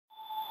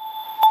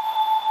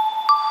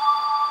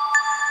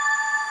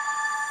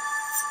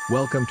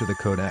Welcome to the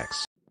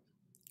codex.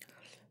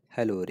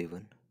 Hello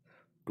everyone.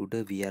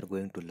 Today we are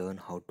going to learn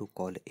how to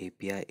call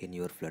API in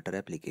your Flutter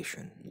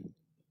application.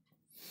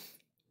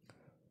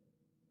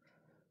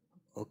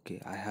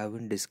 Okay, I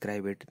haven't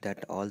described it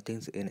that all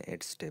things in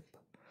 8 step.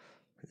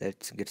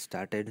 Let's get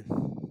started.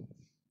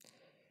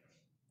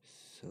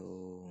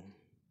 So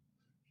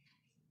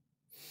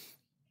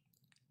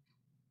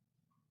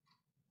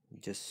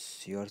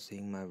just you are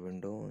seeing my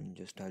window and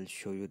just I'll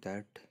show you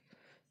that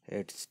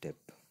 8 step.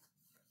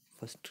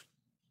 First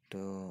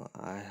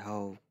I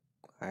have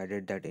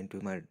added that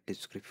into my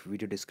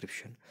video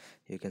description.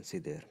 You can see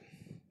there.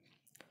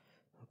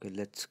 Okay,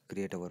 let's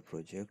create our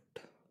project.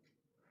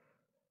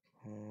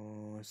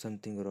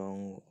 Something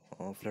wrong.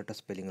 Flutter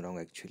spelling wrong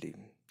actually.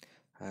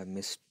 I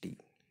missed T.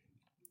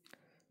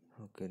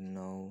 Okay,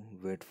 now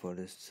wait for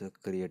this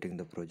creating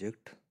the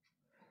project.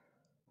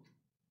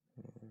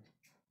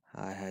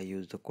 I have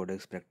used the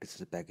codex.practice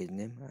as a package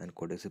name and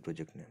codex as a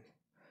project name.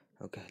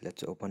 Okay,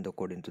 let's open the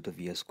code into the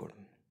VS Code.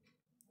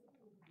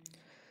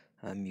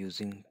 I'm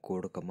using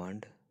code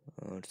command.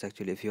 It's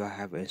actually if you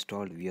have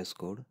installed VS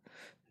Code,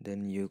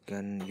 then you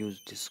can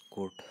use this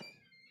code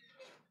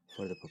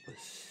for the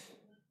purpose.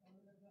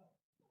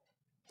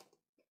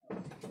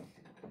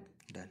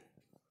 Done.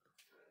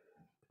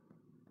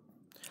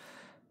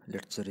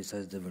 Let's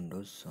resize the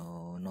windows.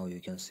 So now you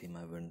can see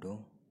my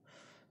window.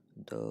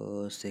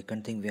 The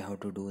second thing we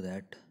have to do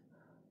that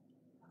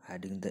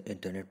adding the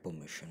internet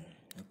permission.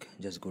 Okay,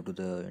 just go to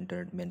the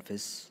internet main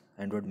face,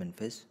 android main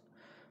face.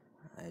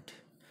 Right,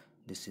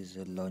 this is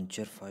a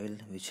launcher file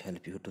which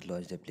help you to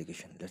launch the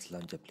application. Let's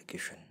launch the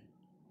application.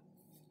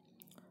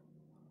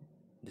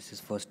 This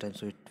is first time,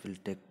 so it will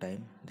take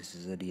time. This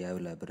is a dio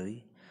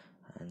library,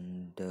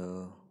 and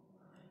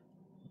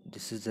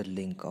this is the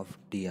link of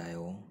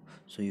dio,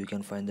 so you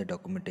can find the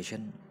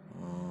documentation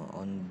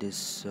on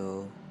this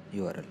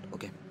url.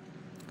 Okay,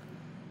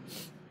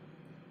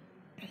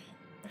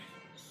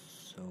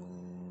 so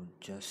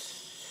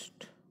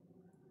just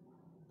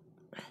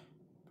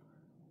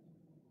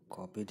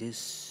copy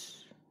this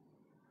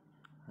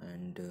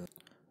and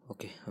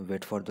okay,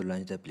 wait for the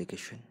launch the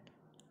application.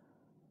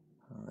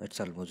 It's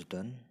almost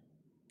done.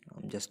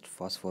 I'm just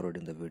fast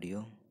forwarding the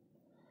video.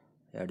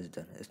 Yeah, it is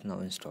done. It's now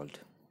installed.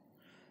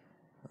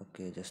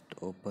 Okay, just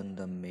open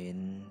the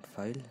main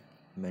file,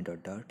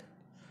 main.dart.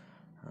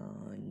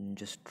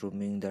 Just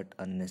trimming that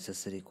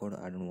unnecessary code.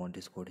 I don't want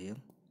this code here.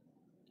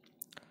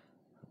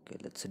 Okay,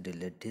 let's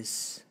delete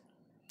this.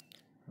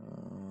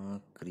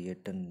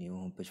 Create a new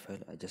homepage file.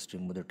 I just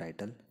remove the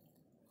title.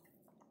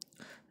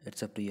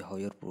 It's up to you how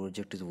your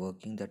project is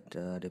working. That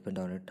depend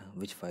on it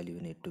which file you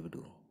need to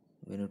do.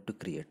 We need to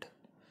create.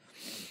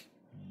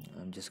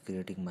 I'm just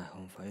creating my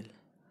home file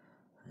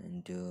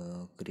and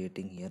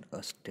creating here a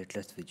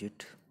stateless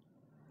widget.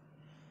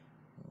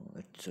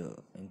 It's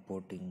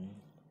importing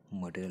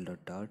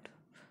material.dart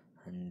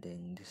and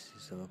then this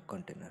is our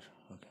container.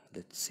 Okay,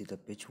 let's see the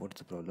page. What's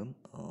the problem?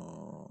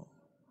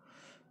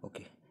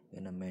 Okay,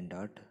 in a main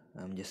dart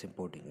I'm just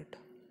importing it.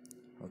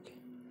 Okay,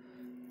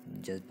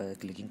 just by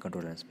clicking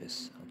control and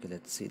space. Okay,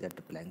 let's see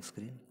that blank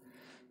screen.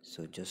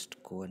 So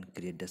just go and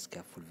create the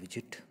scaffold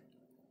widget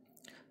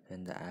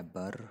and the app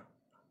bar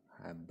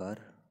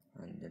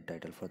and the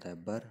title for the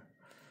app bar.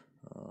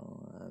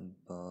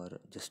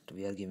 Just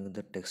we are giving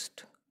the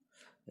text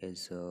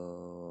is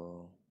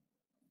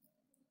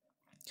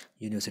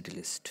university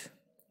list.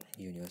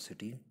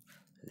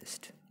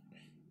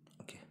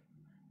 Okay,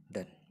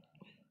 done.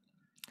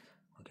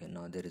 Okay,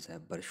 now there is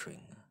app bar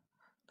showing.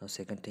 Now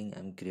second thing,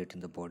 I'm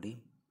creating the body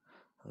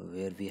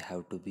where we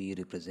have to be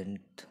represent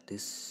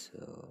this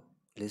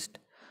list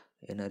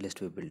in a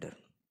listViewBuilder.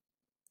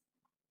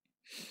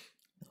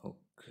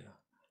 Okay,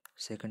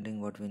 second thing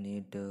what we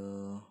need,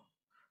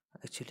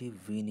 actually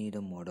we need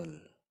a model.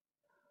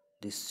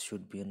 This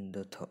should be in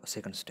the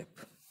second step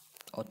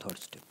or third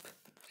step.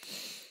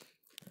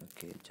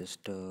 Okay,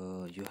 just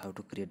you have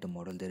to create the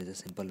model. There is a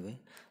simple way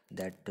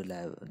that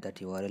that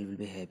url will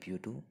be help you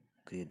to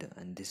create,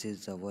 and this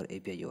is our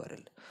API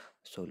URL.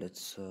 So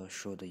let's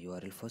show the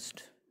URL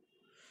first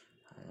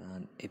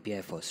and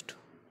API first.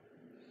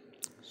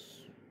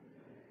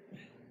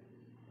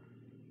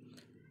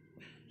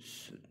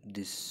 So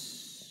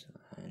this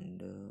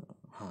and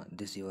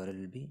this URL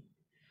will be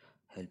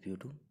help you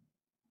to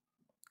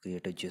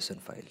create a JSON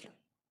file.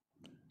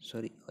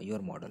 Sorry, your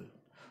model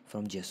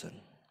from JSON.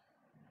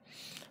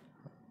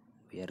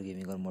 We are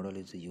giving our model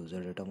is the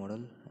user data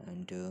model,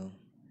 and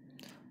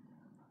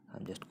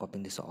I'm just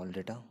copying this all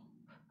data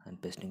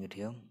and pasting it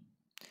here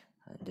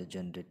and just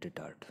generate the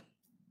dart.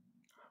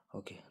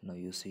 Okay, now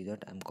you see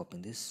that I'm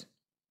copying this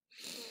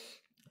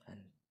and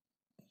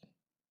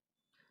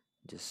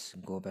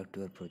just go back to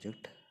your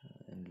project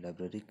and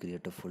library,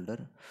 create a folder,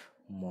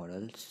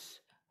 models,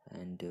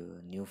 and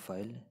new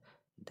file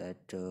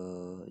that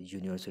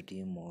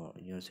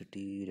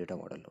university data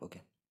model.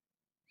 Okay.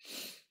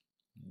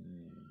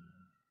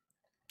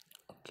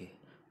 Okay,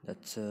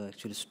 that's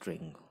actually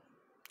string.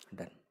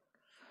 Done.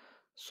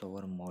 So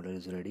our model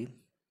is ready.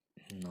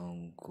 Now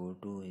go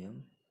to here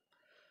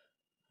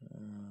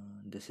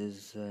This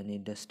is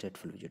need a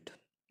stateful widget.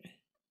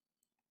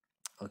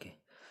 Okay,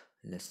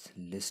 let's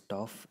list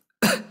of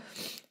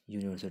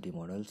university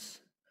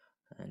models,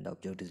 and the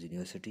object is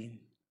university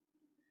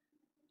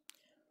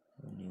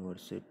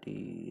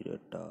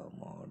data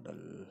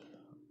model.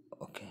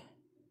 Okay,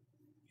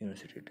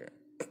 university data.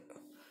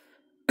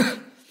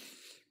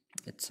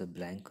 It's a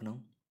blank now.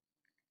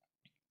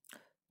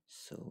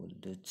 So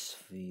let's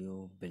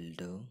view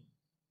builder.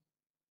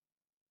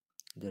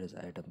 There is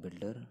item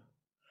builder.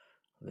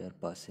 We are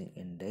passing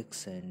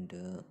index and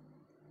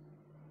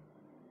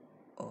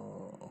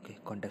okay,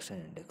 context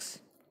and index.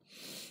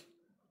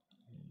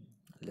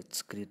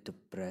 Let's create the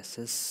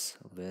process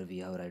where we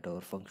have write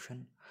our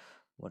function.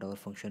 What our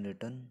function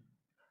return?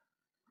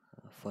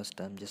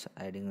 First I'm just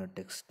adding a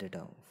text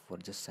data for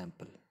just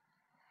sample.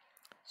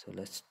 So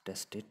let's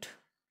test it.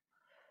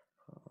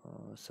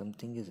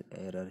 Something is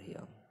error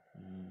here.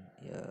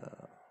 Yeah,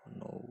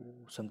 no,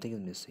 something is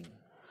missing.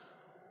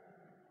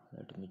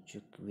 Let me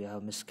check. We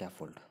have missed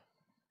scaffold.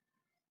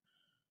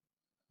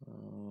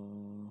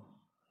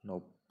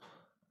 Nope.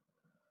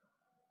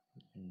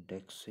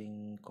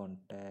 Indexing,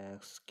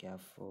 context,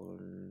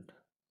 scaffold.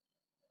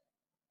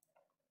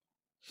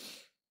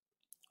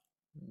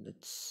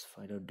 Let's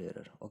find out the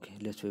error. Okay,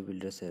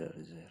 listViewBuilder's error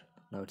is there.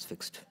 Now it's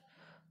fixed.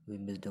 We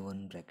missed the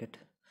one bracket.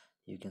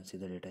 You can see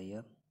the data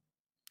here.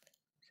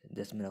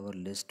 This means our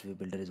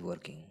listViewBuilder is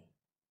working.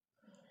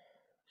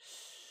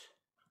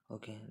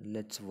 Okay,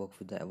 let's work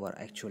with our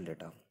actual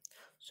data.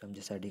 So I'm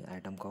just adding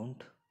item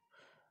count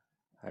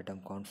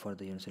for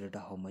the university data,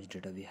 how much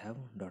data we have,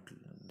 dot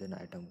then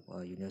item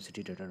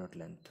university data dot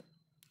length.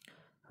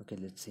 Okay,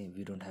 let's say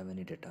we don't have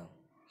any data.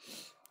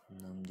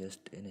 Now I'm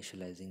just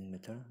initializing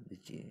method,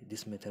 which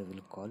this method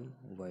will call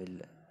while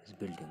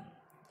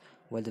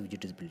the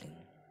widget is building.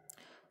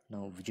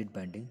 Now widget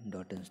binding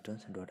dot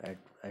instance dot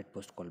add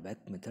post callback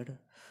method,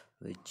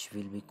 which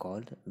will be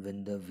called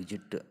when the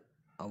widget,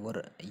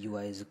 our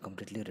UI is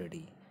completely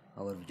ready,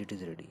 our widget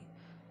is ready.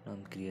 Now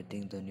I'm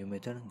creating the new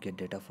method, get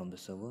data from the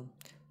server,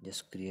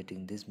 just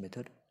creating this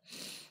method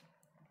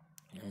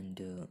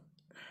and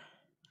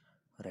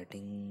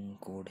writing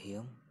code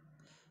here.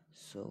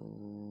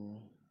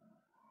 So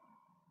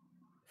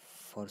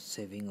for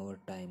saving our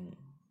time,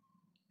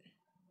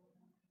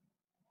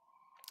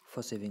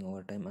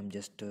 I'm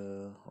just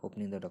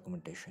opening the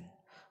documentation.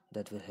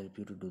 That will help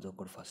you to do the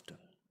code faster,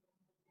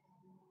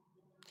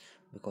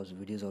 because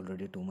video is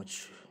already too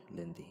much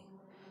lengthy.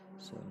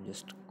 So I'm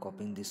just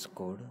copying this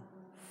code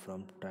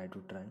from try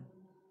to try.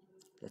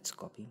 Let's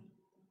copy,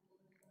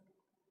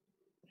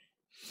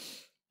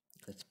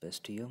 let's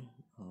paste here.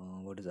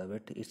 What is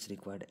await? It's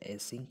required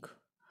async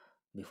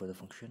before the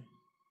function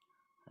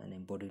and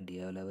importing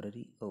dir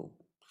library. Oh,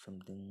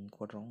 something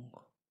quite wrong.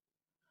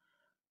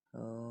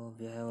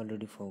 We have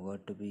already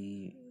forgot to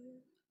be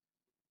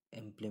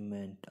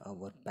implement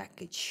our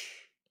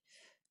package.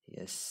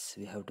 Yes,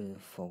 we have to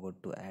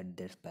forgot to add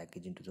that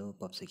package into the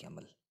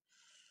pubspec.yaml.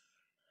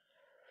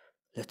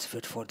 Let's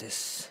wait for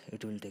this.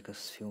 It will take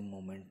us few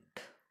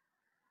moments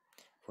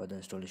for the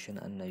installation,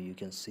 and now you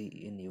can see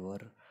in your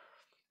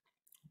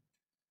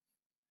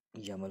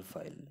YAML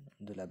file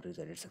the library is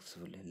added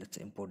successfully. Let's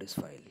import this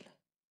file.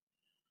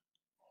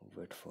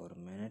 Wait for a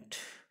minute.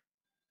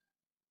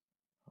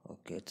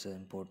 Okay, it's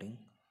importing.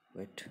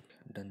 Wait,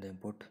 done the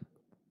import.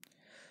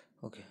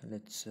 Okay,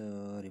 let's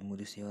remove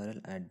this URL,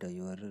 add the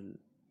URL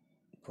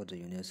for the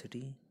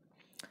university.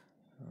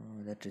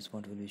 That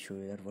response will be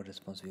showing that what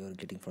response we are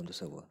getting from the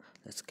server.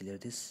 Let's clear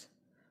this.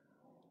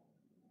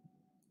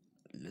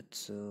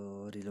 Let's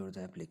reload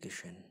the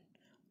application,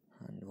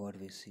 and what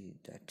we see,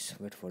 that's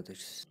wait for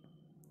this.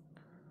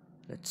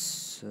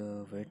 Let's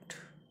wait.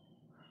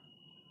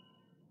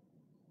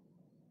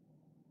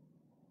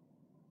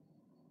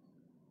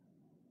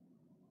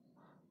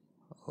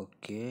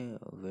 Okay,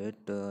 wait,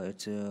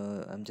 it's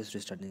I'm just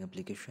restarting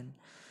application,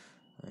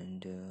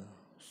 and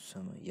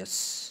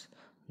yes,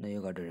 now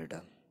you got the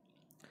data.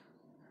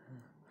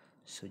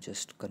 So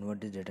just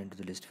convert the data into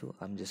the list view.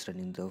 I'm just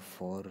running the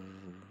for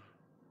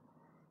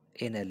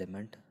n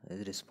element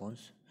as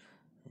response,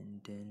 and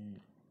then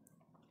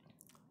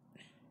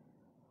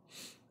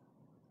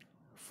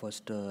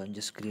first I'm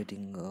just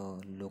creating a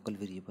local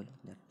variable,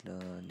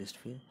 that list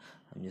view.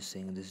 I'm just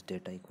saying this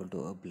data equal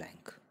to a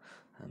blank.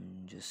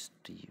 I'm just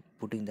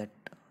putting that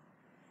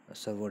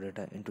server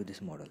data into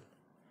this model.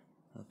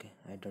 Okay,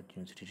 add dot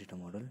university data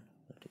model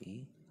dot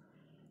e.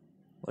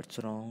 What's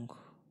wrong?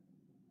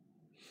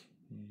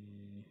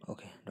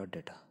 Okay, dot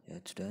data. Yeah,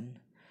 it's done.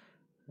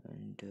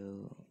 And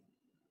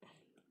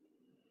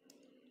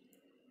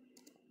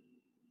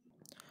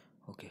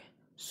okay,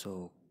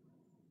 so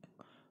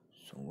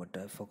what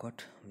I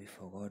forgot, we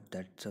forgot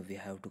that we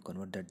have to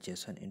convert that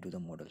JSON into the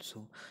model.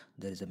 So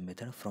there is a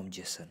method from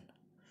JSON.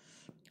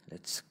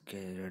 Let's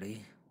get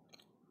ready.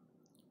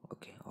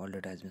 Okay, all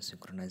data has been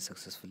synchronized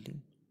successfully.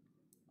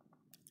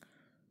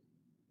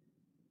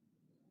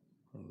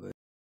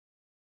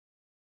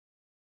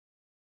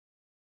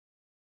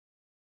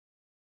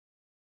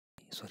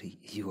 Sorry,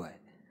 UI.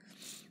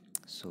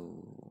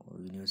 So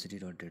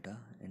university.data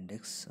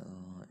index,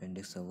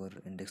 our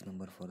index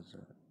number for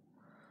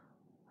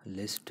the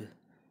list,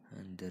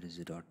 and there is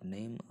a dot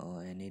name,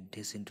 and it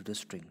is into the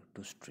string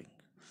to string.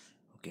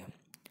 Okay,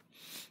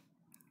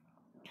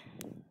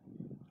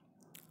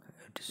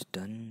 it is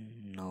done.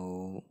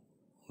 Now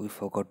we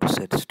forgot to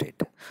set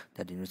state,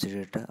 that university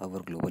data our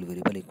global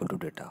variable equal to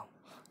data,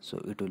 so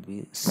it will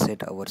be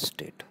set our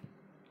state.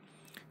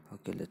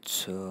 Okay,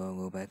 let's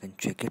go back and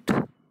check it.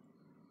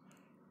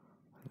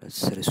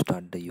 Let's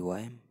restart the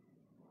UI.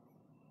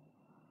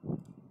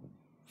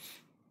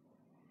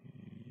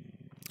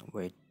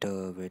 Wait.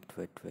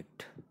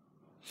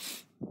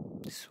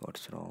 This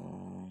what's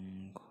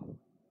wrong?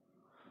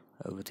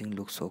 Everything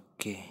looks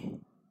okay.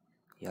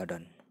 Yeah,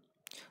 done.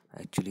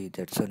 Actually,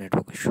 that's a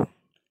network issue.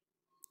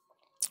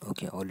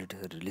 Okay, all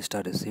it list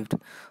are received.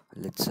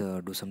 Let's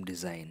do some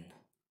design.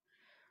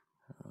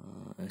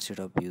 Instead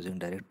of using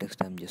direct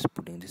text, I'm just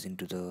putting this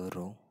into the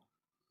row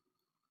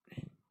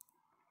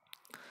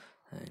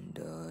and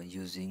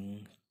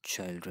using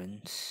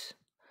children's,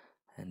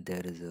 and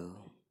there is a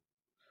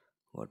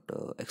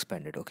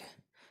expanded. Okay,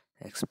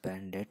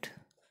 expanded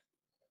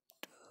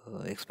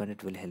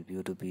will help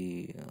you to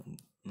be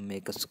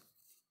make a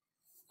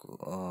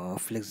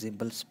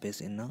flexible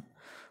space in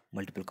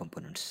multiple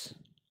components.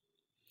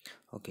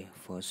 Okay,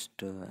 first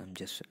I'm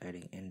just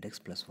adding index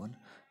 +1,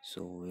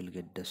 so we'll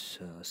get this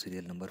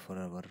serial number for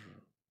our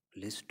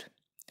list.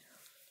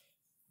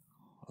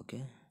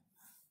 Okay,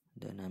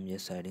 then I'm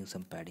just adding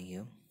some padding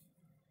here.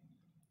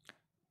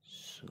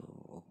 So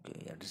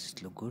okay, yeah,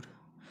 this look good.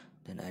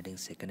 Then adding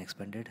second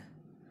expanded,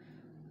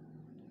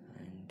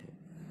 and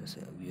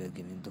we are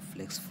giving the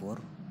flex for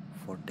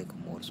take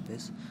more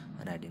space,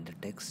 and adding the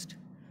text,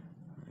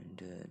 and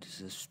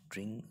this is a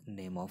string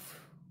name of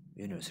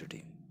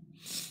university.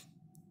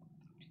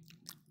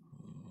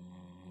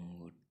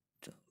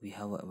 We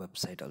have a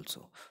website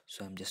also,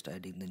 so I'm just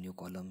adding the new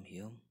column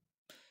here.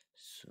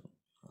 So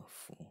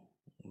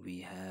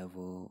we have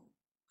a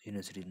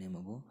university name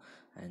above,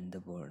 and the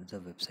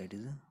website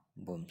is a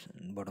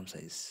bottom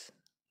size,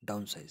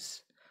 down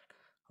size.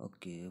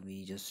 Okay,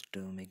 we just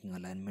making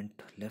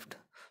alignment left,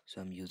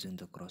 so I'm using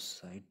the cross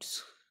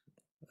sides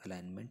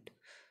alignment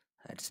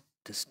at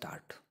the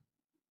start.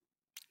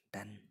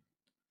 Done.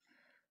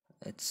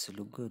 It's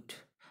look good,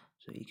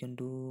 so you can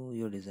do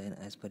your design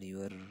as per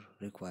your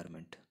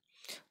requirement.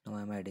 Now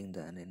I'm adding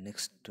the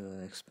next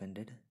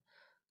expanded,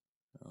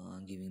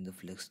 giving the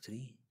flex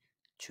 3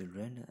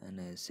 children,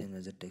 and same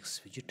as the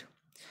text widget,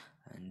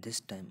 and this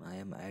time I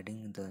am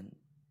adding the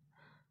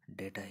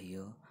data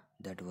here.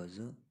 That was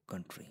a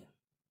country,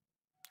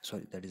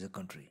 sorry, that is a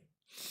country.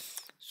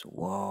 So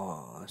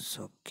wow, it's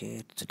okay,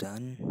 it's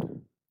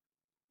done.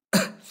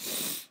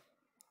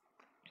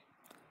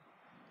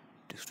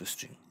 Text to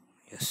string,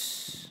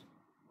 yes.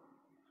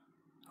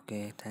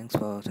 Okay, thanks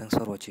for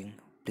watching.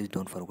 Please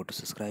don't forget to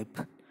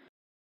subscribe.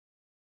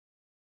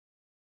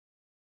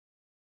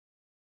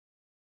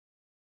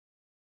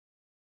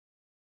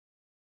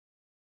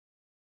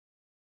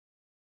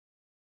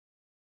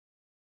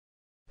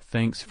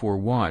 Thanks for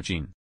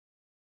watching.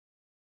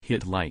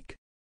 Hit like.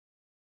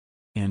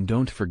 And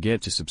don't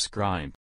forget to subscribe.